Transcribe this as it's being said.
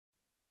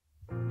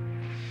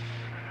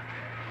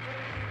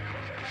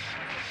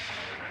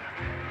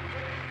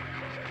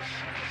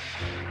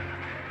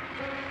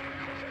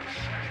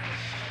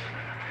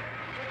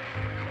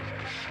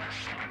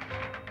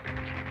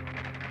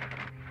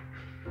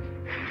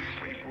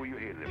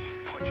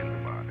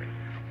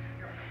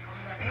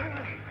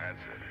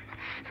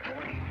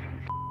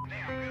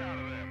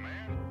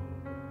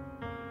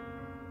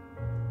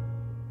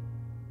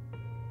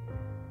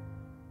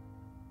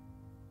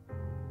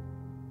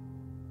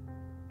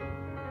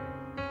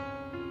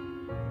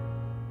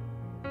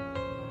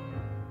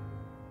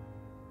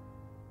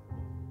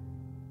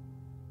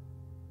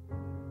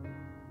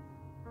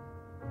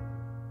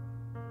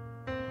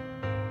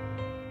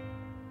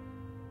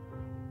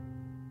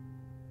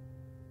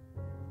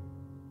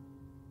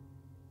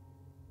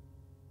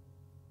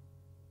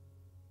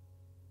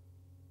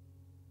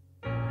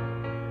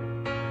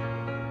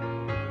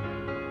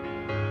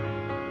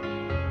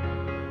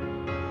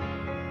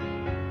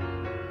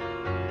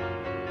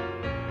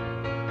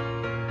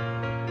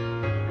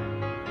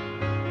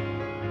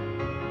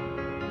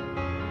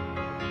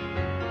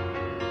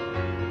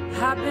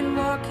I've been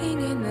walking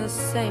in the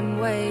same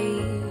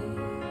way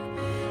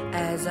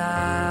as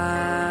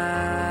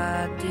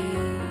I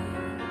did,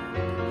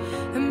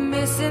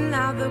 missing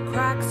out the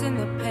cracks in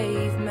the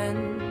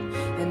pavement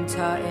and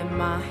tutting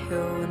my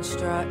heel and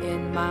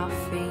strutting my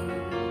feet.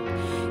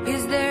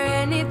 Is there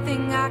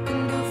anything I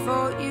can do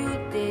for you,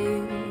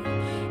 dear?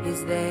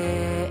 Is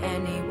there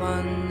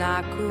anyone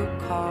I could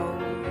call?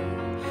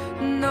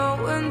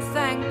 No, and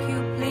thank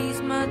you,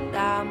 please,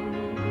 madame.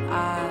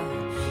 I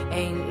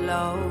ain't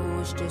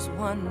lost, just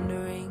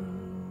wondering.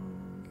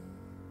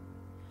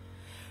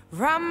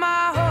 Round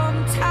my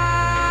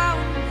hometown,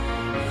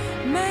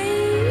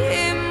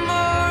 memories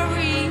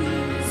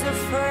of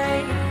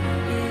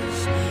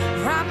phrase.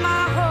 Round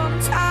my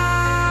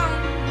hometown,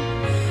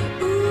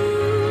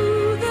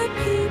 ooh, the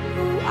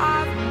people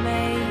I've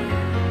made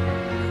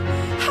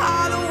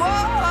are the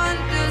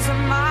wonders of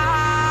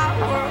my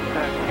world.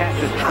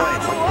 Are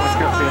the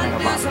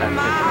wonders of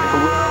my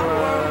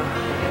world.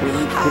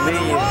 To me, if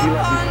you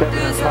let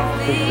me step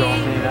in and politics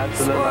on me,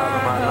 that's a little out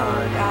of my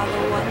line.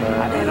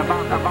 And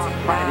about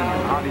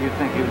fighting, how do you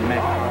think you'd make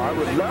it? I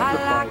would love to I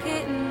fight. like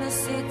it in the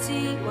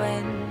city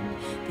when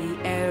the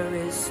air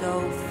is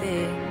so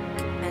thick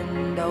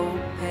and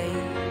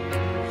opaque.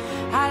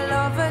 I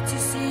love it to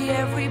see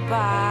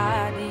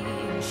everybody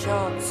in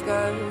short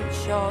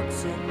skirts,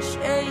 shorts and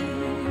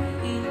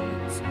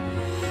shades.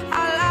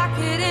 I like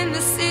it in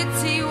the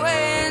city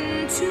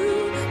when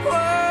two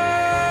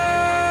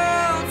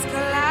worlds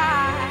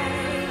collide.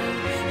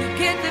 You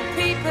get the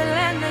people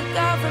and the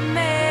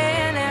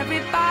government,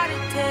 everybody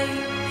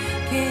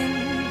taking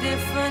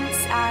different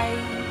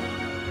sides.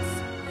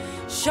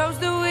 Shows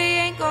that we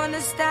ain't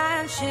gonna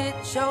stand shit.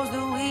 Shows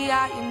that we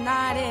are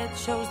united.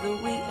 Shows that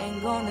we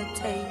ain't gonna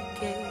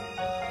take it.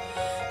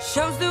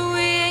 Shows that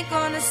we ain't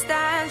gonna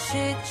stand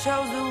shit.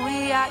 Shows that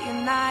we are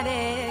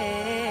united.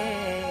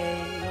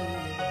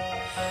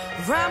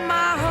 Round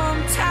my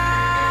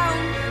hometown,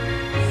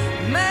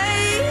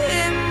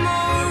 memories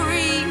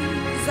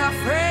are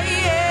fresh.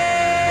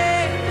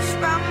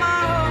 Round my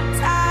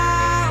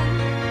hometown,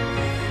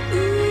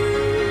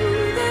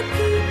 ooh, the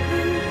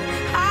people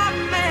I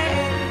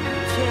met,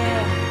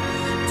 yeah.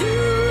 Do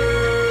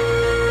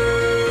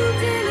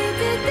dilly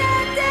da da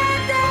da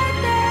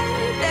da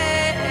da,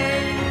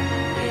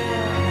 yeah.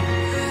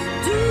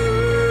 Do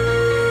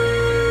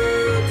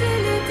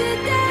dilly da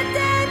da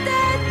da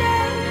da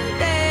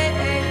da,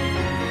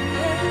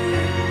 yeah.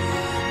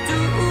 Do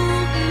do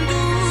do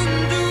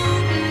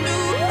do,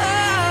 oh,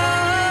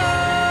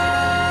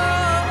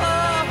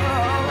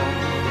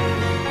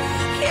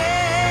 yeah.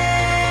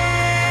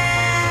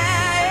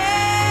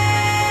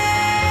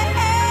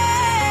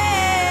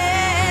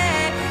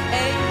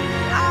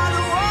 All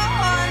the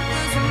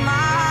wonders of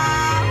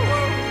my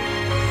world,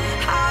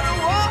 all the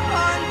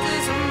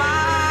wonders of my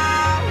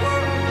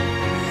world,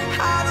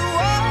 all the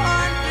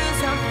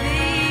wonders of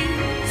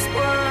this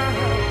world,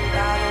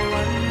 all the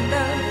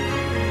wonders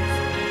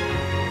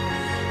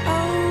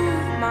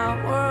of my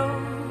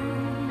world,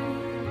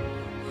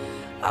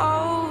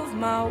 of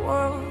my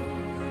world,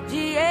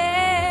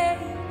 yeah,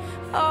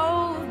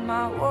 of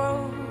my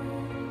world,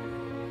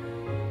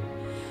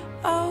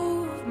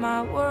 of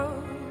my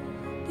world,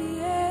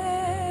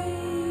 yeah.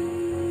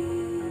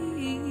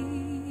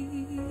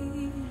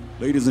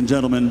 Ladies and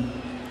gentlemen,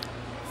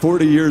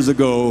 40 years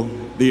ago,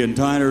 the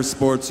entire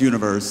sports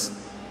universe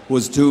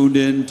was tuned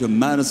in to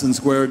Madison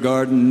Square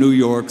Garden, New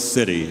York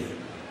City.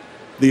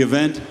 The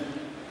event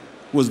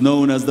was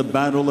known as the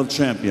Battle of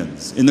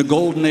Champions. In the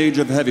golden age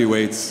of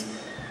heavyweights,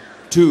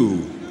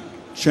 two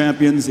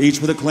champions,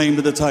 each with a claim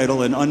to the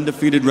title and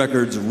undefeated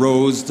records,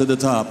 rose to the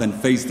top and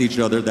faced each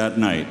other that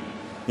night.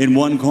 In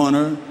one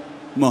corner,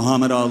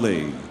 Muhammad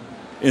Ali.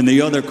 In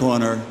the other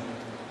corner,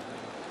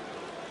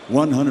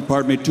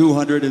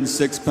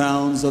 206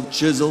 pounds of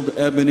chiseled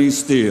ebony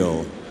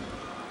steel,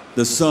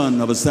 the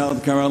son of a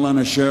South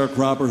Carolina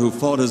sharecropper who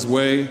fought his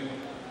way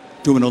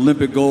to an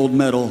Olympic gold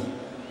medal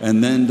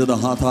and then to the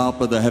top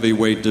of the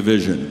heavyweight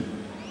division.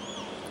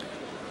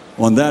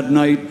 On that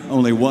night,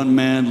 only one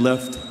man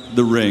left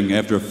the ring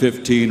after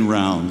 15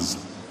 rounds.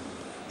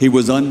 He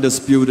was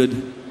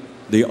undisputed,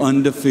 the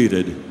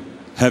undefeated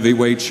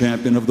heavyweight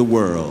champion of the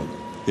world.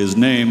 His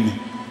name,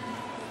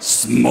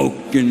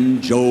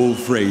 Smokin' Joe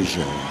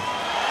Frazier.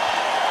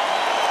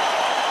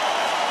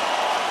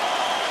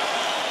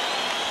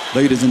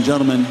 Ladies and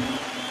gentlemen,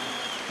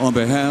 on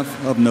behalf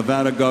of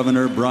Nevada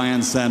Governor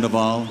Brian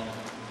Sandoval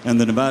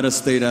and the Nevada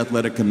State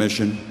Athletic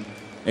Commission,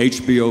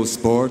 HBO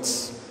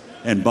Sports,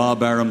 and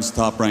Bob Arum's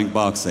Top Rank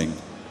Boxing,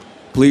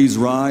 please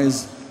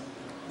rise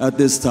at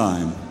this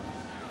time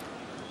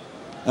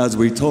as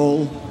we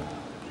toll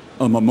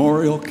a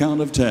memorial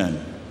count of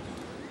 10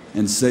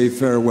 and say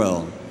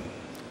farewell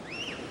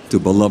to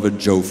beloved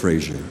Joe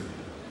Frazier.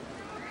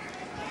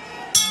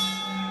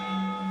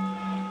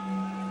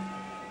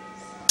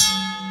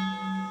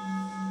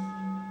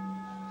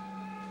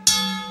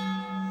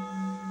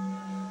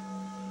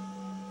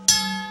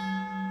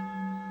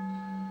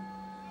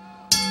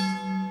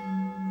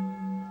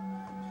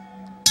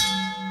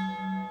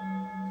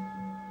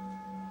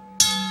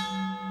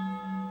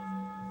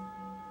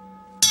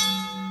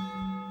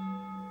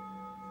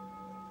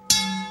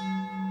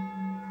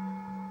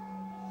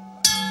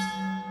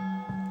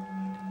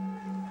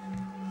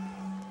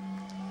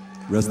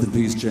 Rest in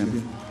peace,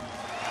 champion.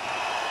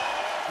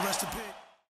 Rest in peace.